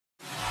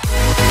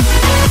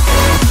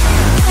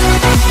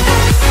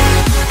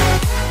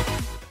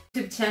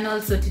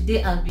channel. So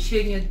today I'll be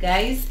showing you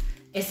guys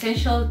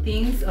essential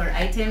things or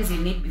items you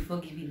need before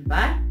giving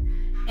birth,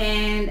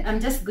 and I'm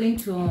just going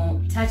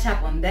to touch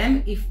up on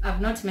them. If I've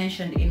not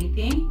mentioned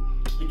anything,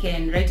 you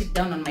can write it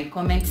down on my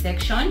comment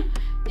section.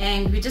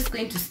 And we're just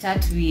going to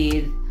start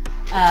with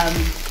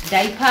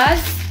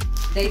diapers.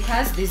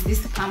 There's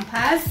this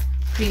Pampers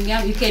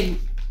premium. You can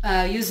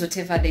use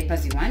whatever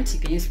diapers you want. You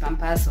can use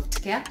Pampers,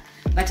 soft care,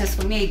 but as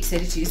for me I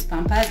decided to use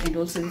Pampers. And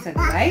also these are the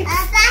wipes.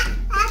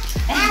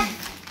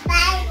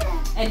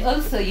 And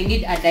also you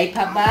need a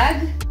diaper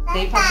bag.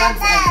 Diaper bags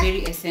are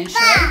very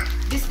essential.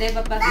 This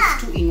diaper bag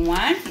is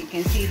 2-in-1. You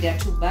can see there are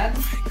 2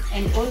 bags.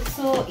 And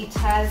also it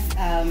has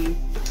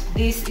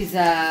this is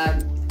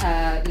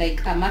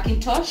like a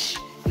Macintosh.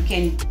 You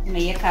can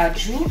make a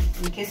jus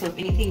in case of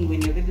anything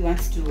when your baby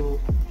wants to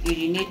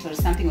urinate or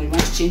something, or you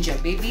want to change your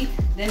baby.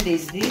 Then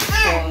there's this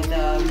for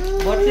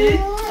the bottle,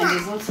 and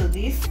there's also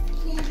this.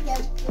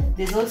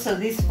 There's also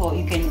this for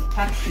you can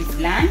pack his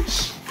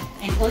lunch.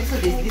 And also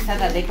there's this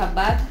other diaper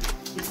bag.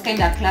 It's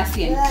kind of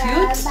classy and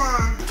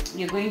cute.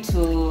 You're going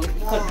to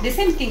the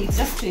same thing. It's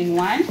just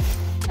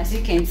 2-in-1. As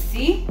you can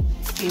see,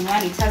 it's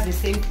 2-in-1. It has the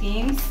same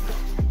things.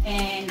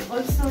 And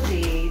also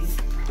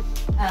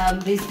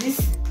there's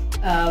this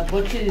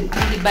bottle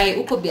you buy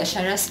uko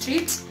Biashara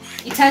Street.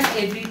 It has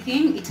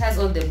everything. It has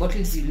all the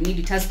bottles you need.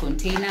 It has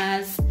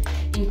containers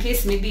in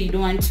case maybe you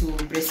don't want to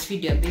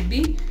breastfeed your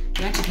baby,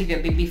 you want to give your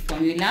baby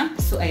formula.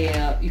 So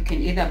you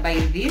can either buy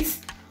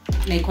this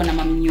like on a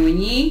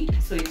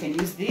mamnyonyi, so you can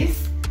use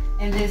this.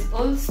 And there's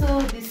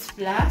also this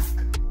flask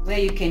where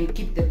you can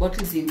keep the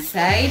bottles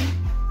inside.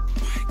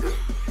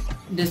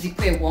 Does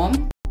it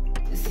warm?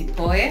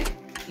 Sipoe,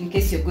 in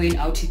case you're going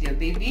out with your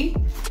baby.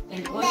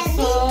 And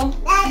also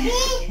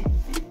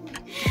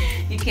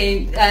you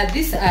can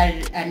these are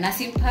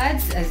nursing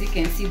pads. As you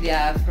can see, they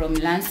are from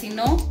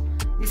Lancino.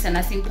 These are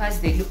nursing pads.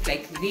 They look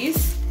like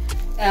this.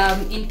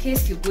 In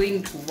case you're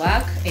going to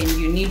work and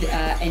you need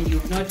and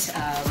you've not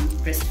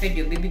breastfed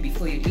your baby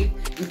before you leave,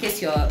 in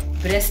case your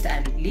breasts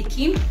are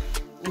leaking,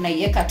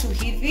 unaiweka tu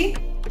hivi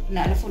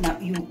na alafu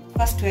you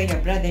first wear your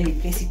bra, then you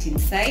place it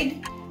inside.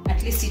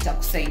 At least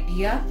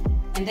itakusaidia.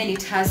 And then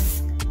it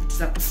has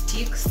a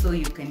stick, so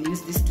you can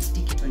use this to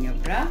stick it on your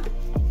bra.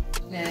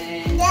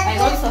 And I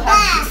also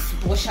have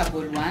these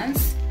washable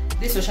ones.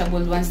 These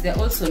washable ones, they're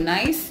also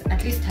nice.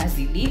 At least has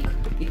a leak.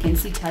 You can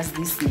see it has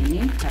this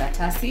name,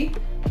 karatasi.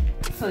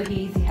 So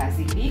he has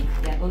a leak.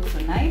 They're also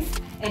nice.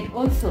 And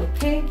also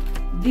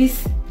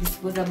this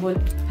disposable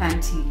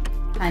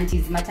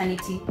panties,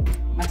 maternity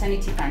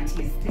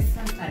panties. These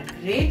ones are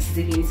great.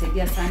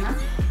 Zilinisaidia sana.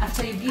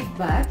 After you give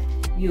birth,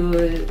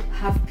 you'll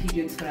have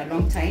periods for a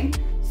long time.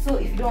 So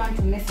if you don't want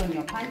to mess on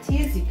your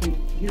panties, you can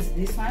use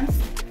these ones.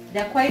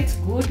 They're quite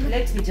good.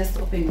 Let me just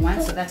open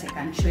one so that I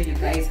can show you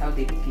guys how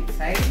they look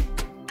inside.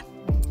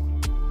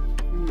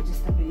 Let me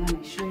just open one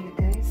and show you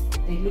guys.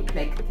 They look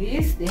like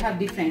this. They have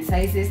different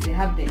sizes. They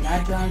have the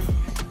large ones,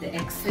 the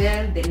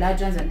XL, the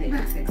large ones, and the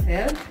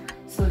XXL.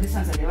 So these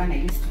ones are the one I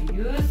used to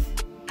use.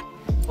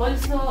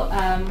 Also,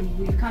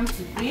 we come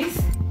to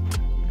this.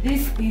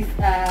 This is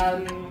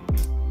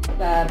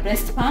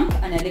breast pump,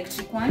 an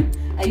electric one.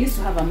 I used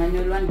to have a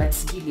manual one, but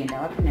Gilly and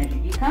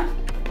Rebecca.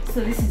 So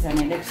this is an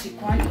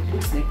electric one. It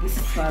looks like this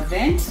is for a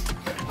vent.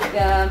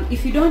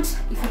 If you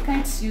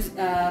can't use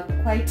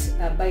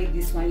buy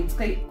this one, it's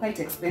quite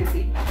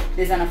expensive.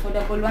 There's an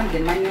affordable one, the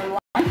manual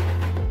one.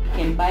 You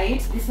can buy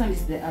it. This one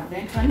is the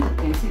vent one. You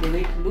can see the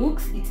way it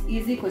looks. It's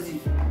easy because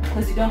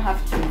you don't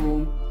have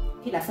to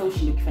kila saa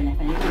ushinde ukifanya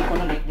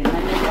mkono like the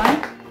manual one.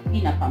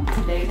 Ina pump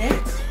to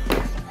direct.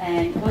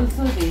 And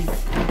also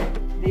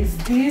there's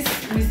this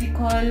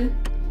musical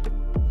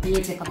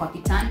yenye kwa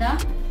kitanda.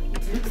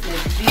 It looks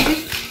like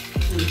this.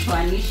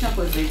 Tuanisha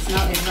because right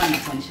now everyone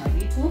atuanisha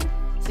vitu.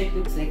 So it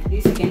looks like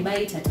this. You can buy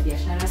it at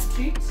Biashara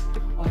Street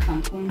or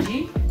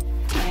Kampunji.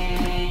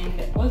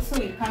 And also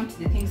we'll come to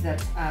the things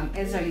that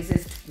Ezra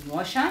uses to the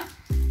washer.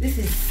 This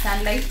is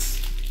sunlight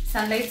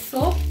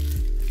soap.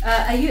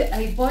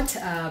 I bought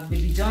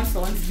Baby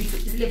Johnson's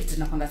zile vitu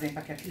nakwanga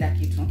zimepaka kila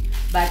kitu,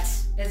 but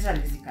Ezra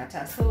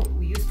alizikata. So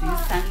we used to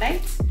use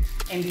sunlight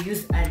and we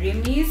use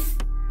Aramis,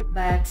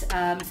 but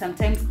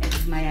sometimes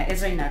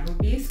Ezra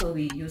inarudi, so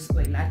we use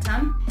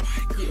oilatum.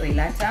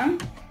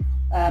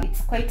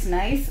 It's quite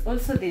nice.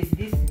 Also there's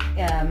this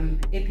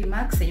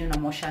Epimax yenye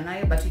unamosha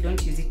nayo, but we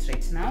don't use it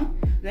right now.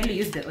 We only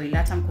use the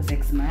oilatum because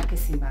eczema yake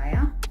si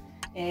mbaya.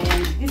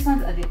 And these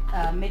ones are the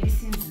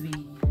medicines we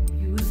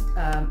used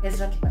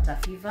Ezra kipata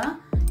fever.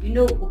 You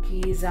know,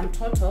 ukiza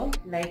mtoto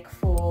like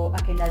for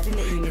akenda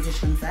zile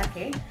immunization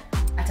zake,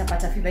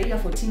 atapata fever hiyo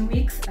 14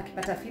 weeks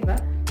akipata fever.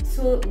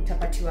 So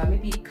utapatiwa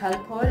maybe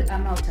Calpol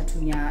ama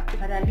utatumia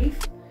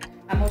Paralif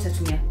ama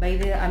utatumia, by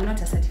the way, I'm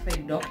not a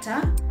certified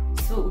doctor,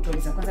 so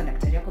utauliza kwanza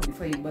daktari yako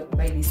before you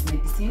buy this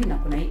medicine. Na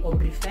kuna hii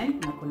Obrifen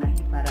na kuna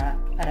hii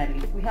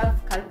Paralif. We have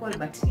Calpol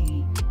but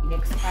it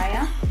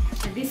expire.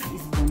 And this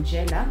is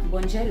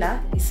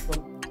Bonjela is for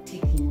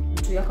teething.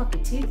 Mtu yako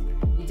teeth,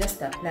 you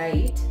just apply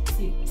it.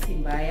 Si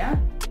mbaya.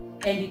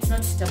 And it's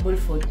not suitable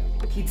for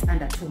kids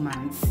under 2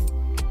 months.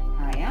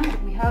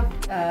 we have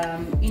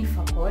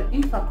Infacol.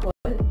 Infacol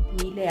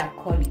ni ile ya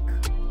colic.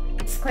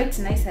 It's quite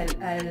nice.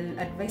 I'll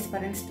advise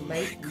parents to buy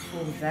it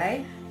before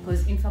uzae,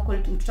 because Infacol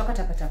mtoto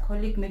atapata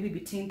colic maybe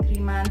between 3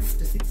 months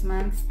to 6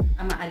 months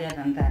ama earlier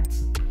than that.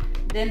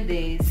 Then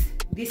there's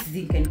this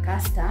zinc and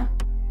castor.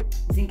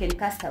 Zinc and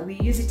castor, we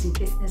use it in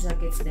case Ezra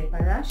gets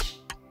diaper rash.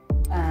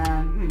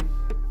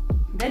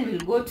 Then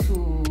we'll go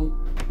to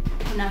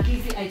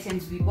hizi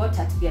items we bought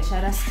at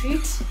Biashara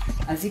Street.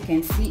 As you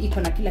can see,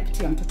 iko na kila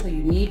kitu ya mtoto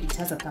you need. It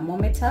has a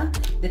thermometer.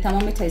 The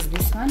thermometer is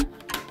this one.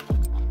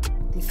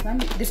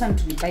 This one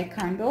to buy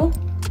candle.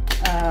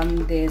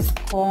 There's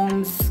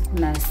combs,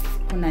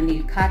 kuna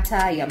nail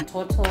cutter ya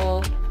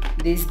mtoto.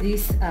 There's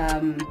this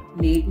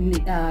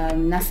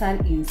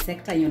nasal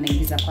insector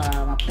unaingiza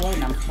kwa mapua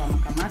na mtoa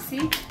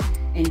makamasi.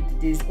 And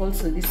there's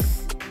also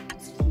this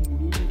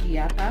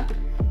hapa.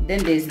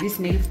 Then there's this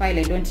nail file.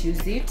 I don't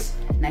use it.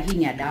 Na hii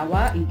ni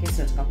dawa in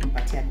case unataka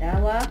kumpatia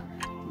dawa.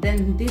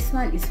 Then this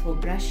one is for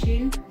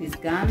brushing his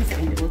gums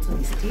and also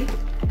his teeth.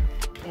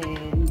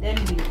 And then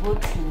we go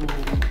to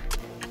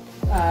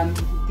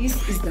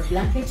this is the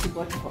blanket we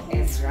bought for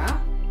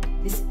Ezra.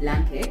 This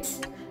blanket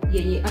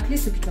yenye at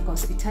least ukitoka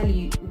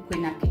hospitali uko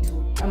na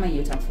kitu kama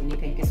hiyo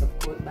utamfunika in case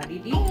of cold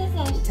baridi,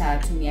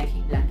 utatumia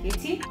hii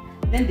blanketi.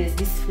 Then there's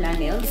this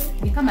flannels,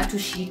 ni kama tu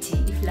sheeti.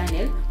 Hii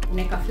flannel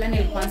unaweka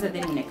flannel kwanza,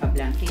 then unaweka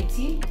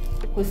blanketi,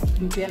 because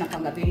mtu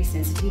anapanga very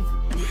sensitive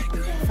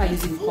for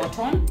using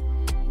cotton.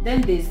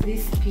 Then there's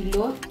this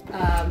pillow,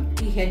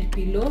 head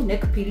pillow,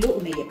 neck pillow,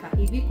 unaiweka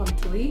hivi kwa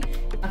mtoi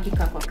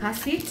akika kwa car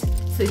seat,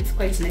 so it's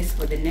quite nice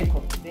for the neck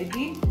of the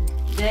baby.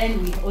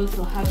 Then we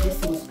also have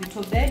this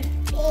mosquito bed.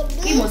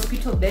 This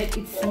mosquito bed,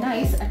 it's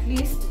nice, at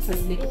least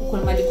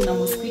kuna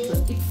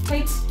mosquitoes. It's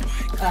quite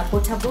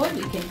portable.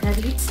 You can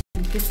carry it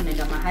in case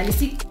unaenda mahali,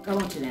 si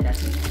kama tunaenda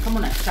kama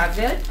una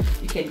travel,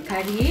 you can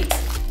carry it.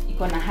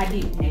 Iko na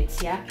hadi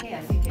net yake,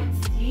 as you can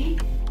see,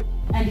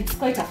 and it's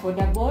quite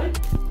affordable,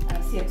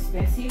 si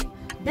expensive.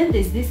 Then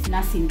there's this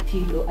nursing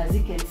pillow. As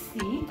you can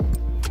see,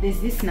 there's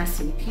this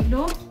nursing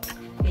pillow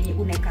yenye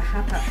unaweka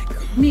hapa.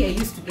 Me,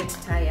 I used to get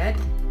tired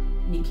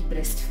niki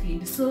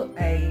breastfeed, so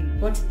I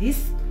bought this.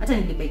 Hata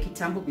nilibuy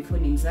kitambo before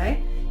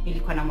nimzae,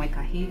 nilikuwa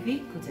namweka hivi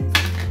kutenzi,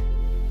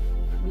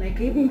 unaweka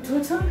hivi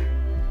mtoto,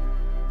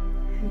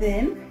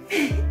 then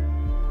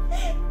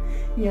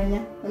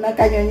nyonya,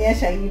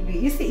 unakanyonyesha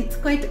hivi. You see, it's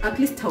quite, at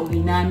least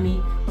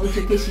hauinami,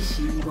 hauchokeshi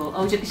shingo,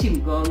 hauchokeshi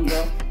mgongo.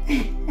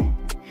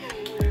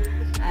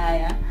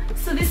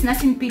 So this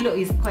nursing pillow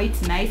is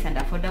quite nice and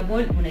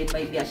affordable.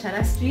 Unaibuy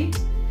Biashara Street,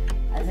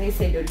 as I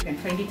said, or you can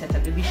find it at a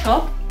baby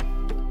shop.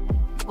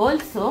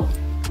 Also, on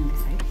the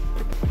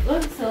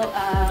side,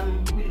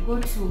 we'll go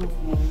to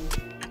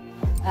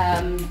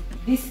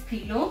this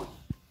pillow.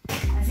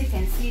 As you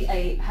can see,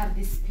 I have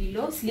this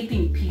pillow,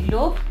 sleeping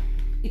pillow.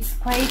 It's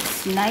quite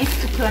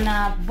nice. If you're on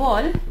a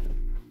ball,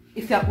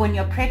 when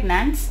you're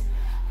pregnant,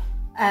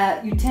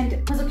 you tend,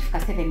 because ukifika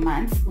 7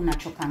 months,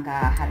 unachokanga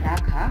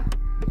haraka,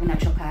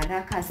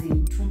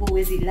 tumbo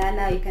huwezi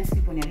lala. You can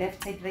sleep on your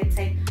left side, right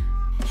side.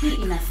 Hii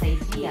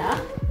inasaidia.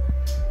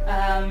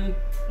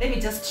 Let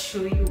me just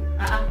show you.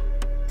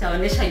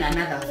 Taonesha in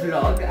another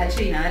vlog. I'll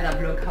show you in another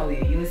vlog how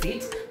you use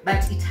it.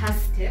 But it has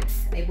steps.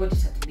 I bought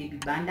it at Baby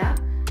Banda.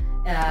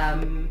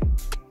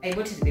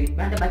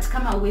 But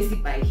kama huwezi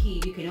buy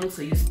hii, you can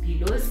also use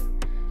pillows.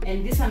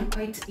 And this one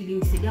quite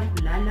ilinisaidia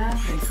kulala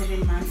from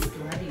 7 months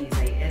to hadi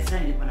nizae Ezra.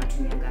 Nilikuwa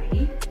natumianga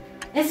hii.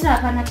 Ezra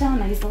hapana tano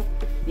na hizo.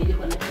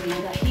 Nilikuwa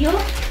natumianga hiyo.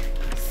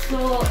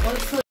 So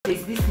also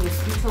there's this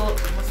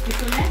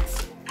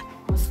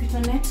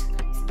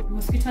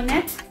mosquito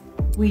net.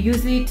 We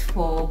use it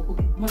for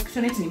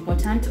mosquito net. Ni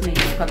important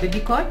unaiweka kwa baby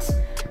cot,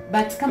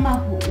 but kama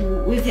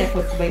huwezi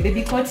afford to buy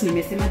baby cot,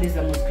 nimesema there's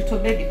a mosquito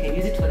bed. You can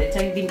use it for the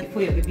time being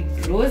before your baby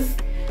grows,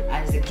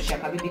 as a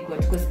kushaka baby cot,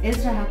 because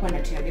Ezra hakuwa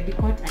anatumia baby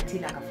cot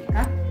until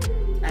akafika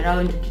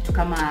around kitu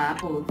kama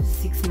hapo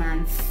 6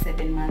 months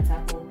 7 months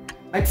hapo,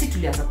 but si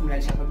tulianza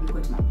kumlalisha kwa baby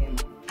cot mapema.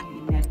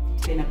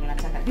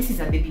 This is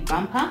a baby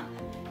bumper.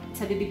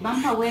 It's a baby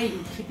bumper where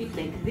you keep it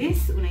like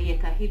this.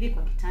 Unaiweka hivi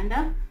kwa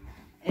kitanda.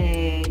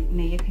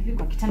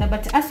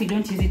 But as we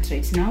don't use it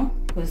right now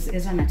because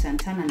Ezra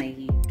anatantana na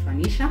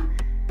hituanisha.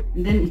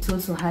 And then it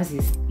also has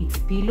its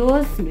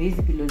pillows. Ndio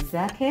hizi pillows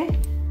zake.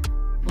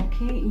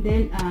 Okay,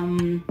 then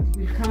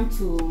we'll come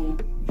to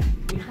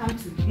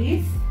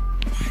this.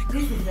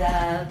 This is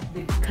a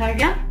baby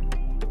carrier.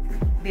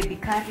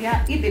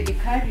 Hii baby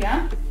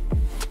carrier,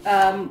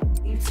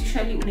 it's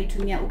usually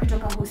unaitumia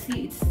ukitoka hosi.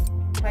 It's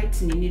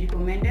quite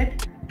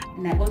recommended,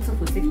 and also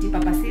for safety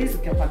purposes.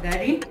 Ukiwa kwa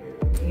gari,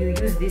 you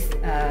use this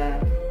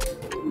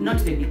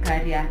not baby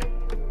carrier.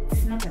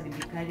 It's not a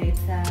baby carrier.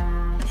 It's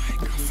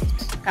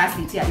a car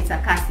seat. Yeah, it's a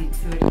car seat.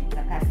 Sorry, it's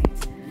a car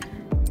seat.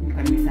 You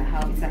can miss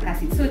how it's a car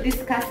seat. So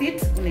this car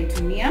seat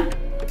unaitumia.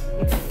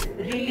 It's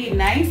really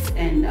nice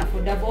and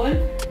affordable.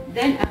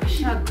 Then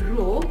akisha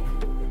grow,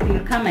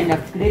 you'll come and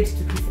upgrade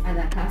to this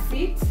other car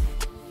seat.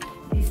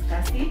 This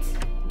car seat.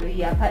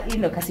 Ndio hapa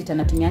hilo car seat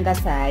anatumianga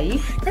saa hii.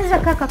 Sasa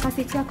kaka car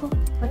seat yako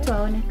watu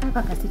waone.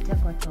 Kaka car seat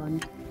yako watu waone.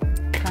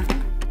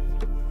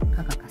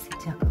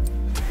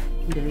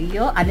 ndio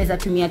hiyo. Anaweza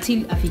tumia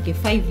till afike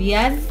 5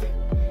 years.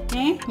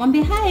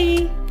 Mwambie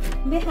hi.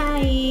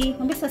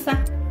 Mwambie sasa.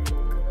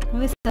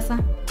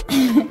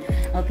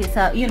 Okay,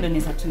 so hiyo ndio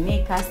naweza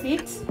tumia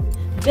cassette.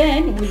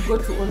 Then we'll go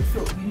to also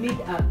you need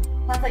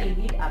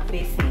a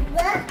basin.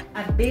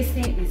 A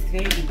basin is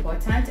very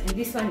important, and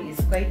this one is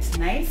quite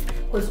nice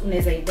because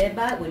unaweza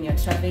ibeba when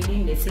you're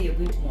traveling. Let's say you're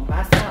going to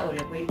Mombasa or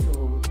you're going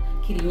to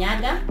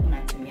Kirinyaga,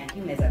 unatumia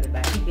hii, unaweza beba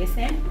hii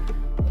basin,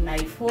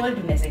 unaifold,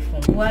 unaweza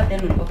ifungua, then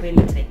you open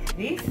it like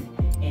this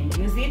and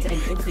use it.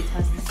 And also it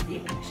has this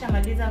lid.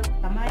 Ukishamaliza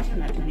kwa maji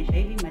unatonisha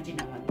hivi, maji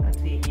na mwagika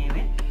tu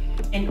yenyewe.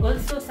 And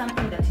also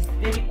something that is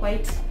very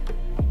quite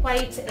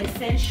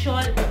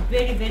essential,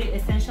 very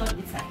essential,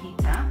 it's a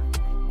heater,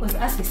 because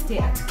as we stay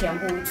at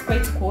Kiambu it's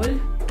quite cold,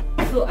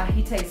 so a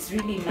heater is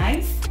really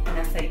nice.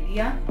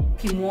 Inasaidia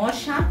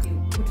kimwosha,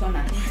 you put on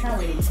a heater.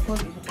 When it's cold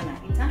you put on a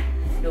heater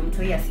ndio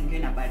mtoi asingiwe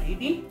na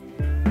baridi.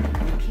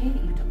 Okay,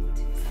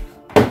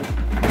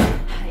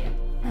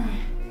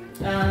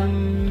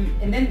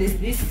 and then there's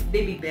this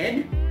baby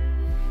bed.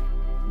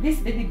 This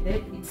baby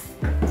bed, it's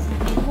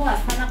poor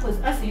sana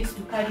because as you used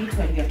to carry it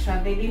when you're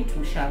traveling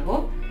to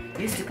Shago,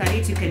 you used to carry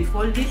it, you can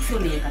fold it, so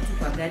unaweka tu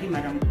kwa gari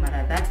mara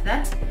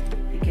that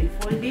you can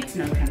fold it.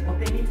 Now you can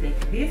open it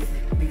like this,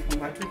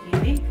 umefungua tu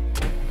hivi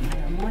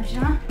mara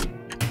moja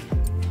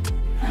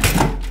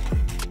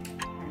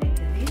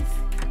like this.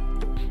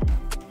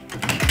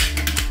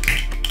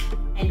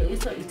 And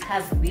also it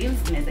has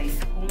wheels, unaweza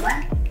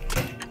isukuma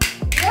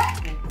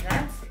like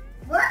that.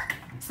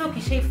 So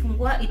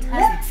ukishaifungua it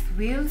has its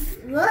wheels.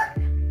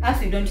 As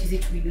we don't use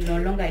it, we no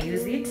longer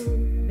use it.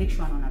 Make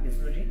sure unaona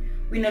vizuri.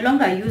 We no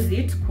longer use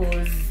it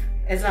because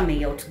Ezra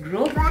may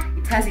outgrow.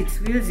 It has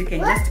its wheels, you can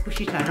just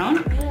push it around.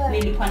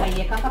 Nilikuwa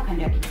naiweka hapa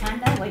kando ya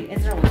kitanda while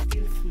Ezra was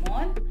still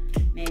small.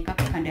 Naiweka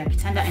hapa kando ya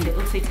kitanda, and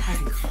also it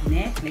has its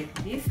net like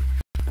this.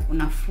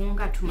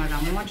 Unafunga tu mara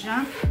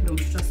moja ndio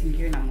mtoto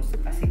asingiwe na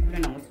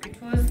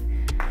mosquitoes.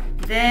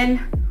 Then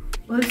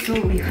also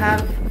we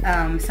have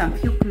some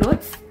few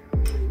clothes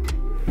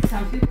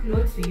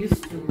we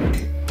used to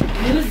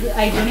use.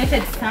 I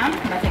donated some,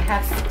 but I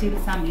have still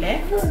some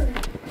left.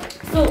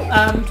 So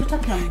mtoto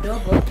akiwa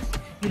mdogo,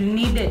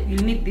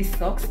 you'll need these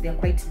socks. They're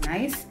quite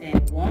nice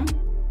and warm.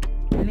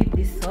 You'll need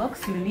these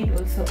socks. You'll need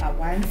also a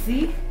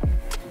onesie.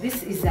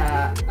 This is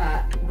a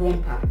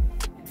romper.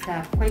 It's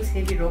a quite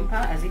heavy romper,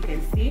 as you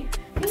can see.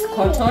 It's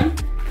cotton,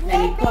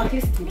 and it at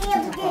least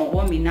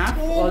warm enough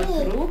all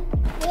through.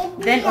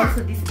 Then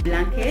also this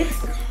blanket.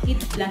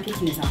 Each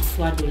blanket is a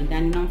swaddle.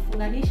 Ndani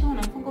unamfunganisha,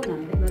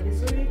 unambeba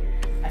vizuri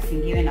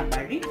asingiwe na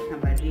baridi.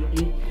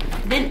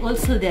 Then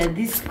also there are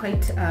these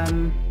quite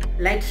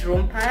light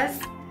rompers,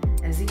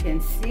 as you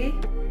can see.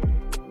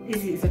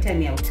 This is what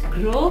I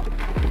outgrow.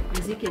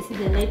 As you can see,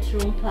 the light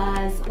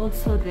rompers.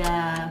 Also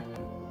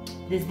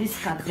there's this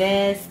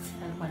vest,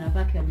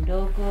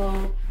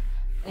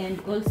 and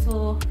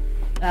also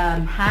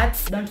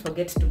hats. Don't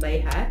forget to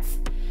buy hats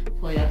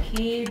for your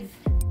kids.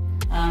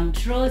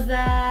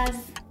 Trousers,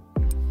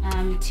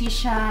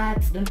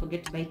 t-shirts. Don't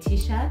forget to buy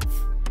t-shirts.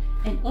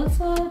 And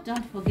also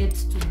don't forget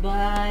to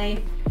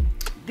buy,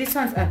 these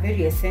ones are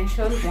very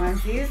essential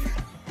onesies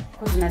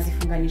because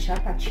unazifunganisha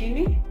hapa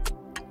chini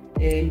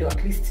ndio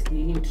at least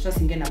nini mtoto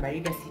asingie na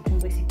baridi,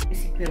 asitumbo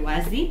isikuwe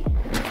wazi,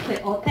 ikwe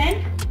open.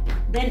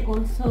 Then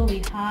also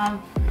we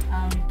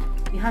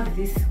have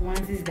these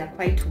onesies, they're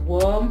quite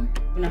warm.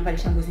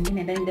 Unavalisha nguo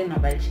zingine ndani, then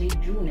unavalisha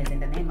juu, unaweza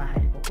enda naye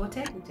mahali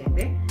popote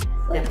utembee.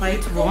 They're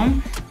quite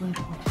warm.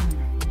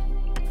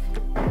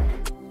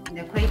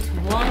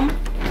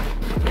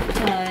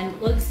 And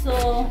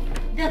also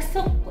there are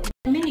so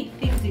many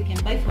things you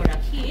can buy for a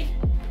kid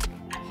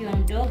akiwa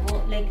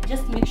mdogo. Like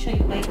just make sure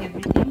you buy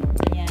everything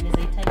zenye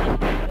anaweza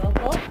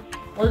mdogo.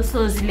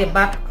 Also zile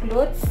back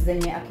clothes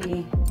zenye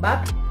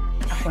back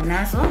ako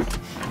nazo,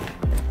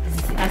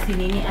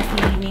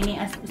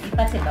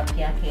 usipate back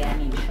yake,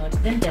 yani in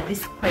short. Then there are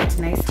these quite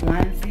nice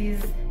onesies,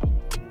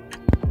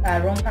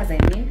 rompers,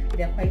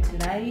 they're quite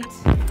light,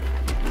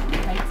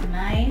 quite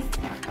nice.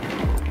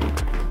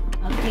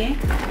 Okay,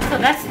 so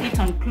that's it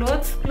on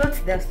clothes.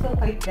 They're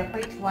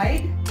quite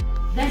wide.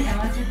 Then I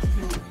wanted to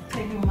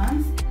tell you,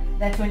 moms,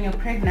 that when you're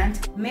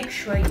pregnant, make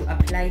sure you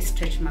apply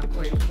stretch mark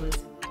oil,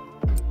 because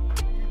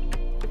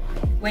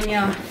when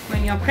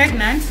you're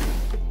pregnant,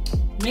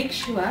 make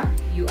sure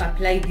you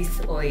apply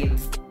these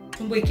oils.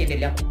 Tumbo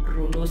ikiendelea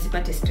kugrow ndo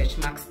usipate stretch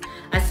marks.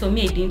 As for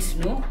me, I didn't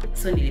know,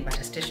 so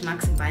nilipata stretch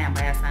marks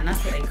mbaya sana,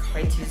 so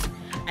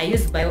I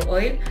use bio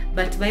oil,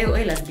 but bio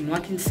oil has been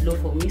working slow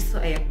for me, so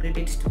I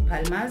upgraded to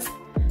Palmer's.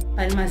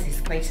 Palmer's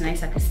is quite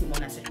nice, at least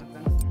more stretch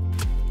marks.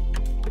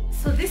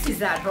 So this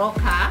is a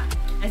rocker,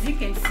 as you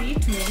can see,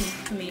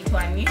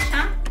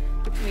 tumeitoanisha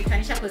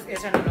because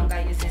Ezra no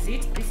longer uses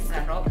it. This is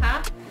a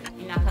rocker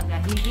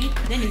inakaga hivi,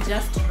 then you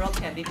just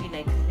rock your baby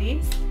like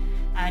this,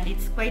 and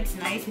it's quite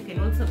nice. You can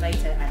also buy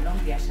it along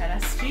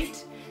Biashara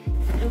Street.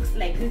 It looks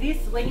like this.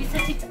 When you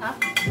set it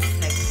up, it looks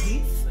like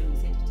this when you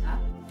set it up.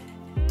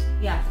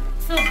 Yeah,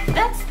 so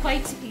that's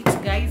quite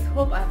it, guys.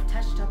 hope I've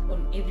touched up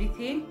on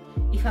everything.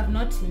 If I've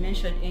not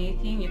mentioned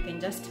anything, you can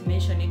just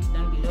mention it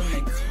down below in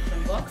the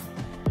description box.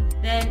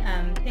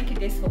 Then thank you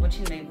guys for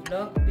watching my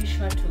vlog. Be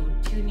sure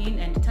to tune in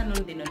and turn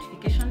on the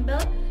notification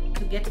bell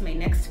to get my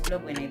next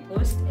vlog when I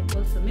post, and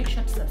also make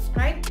sure to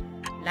subscribe,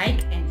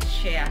 like and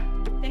share.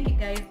 Thank you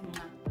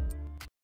guys.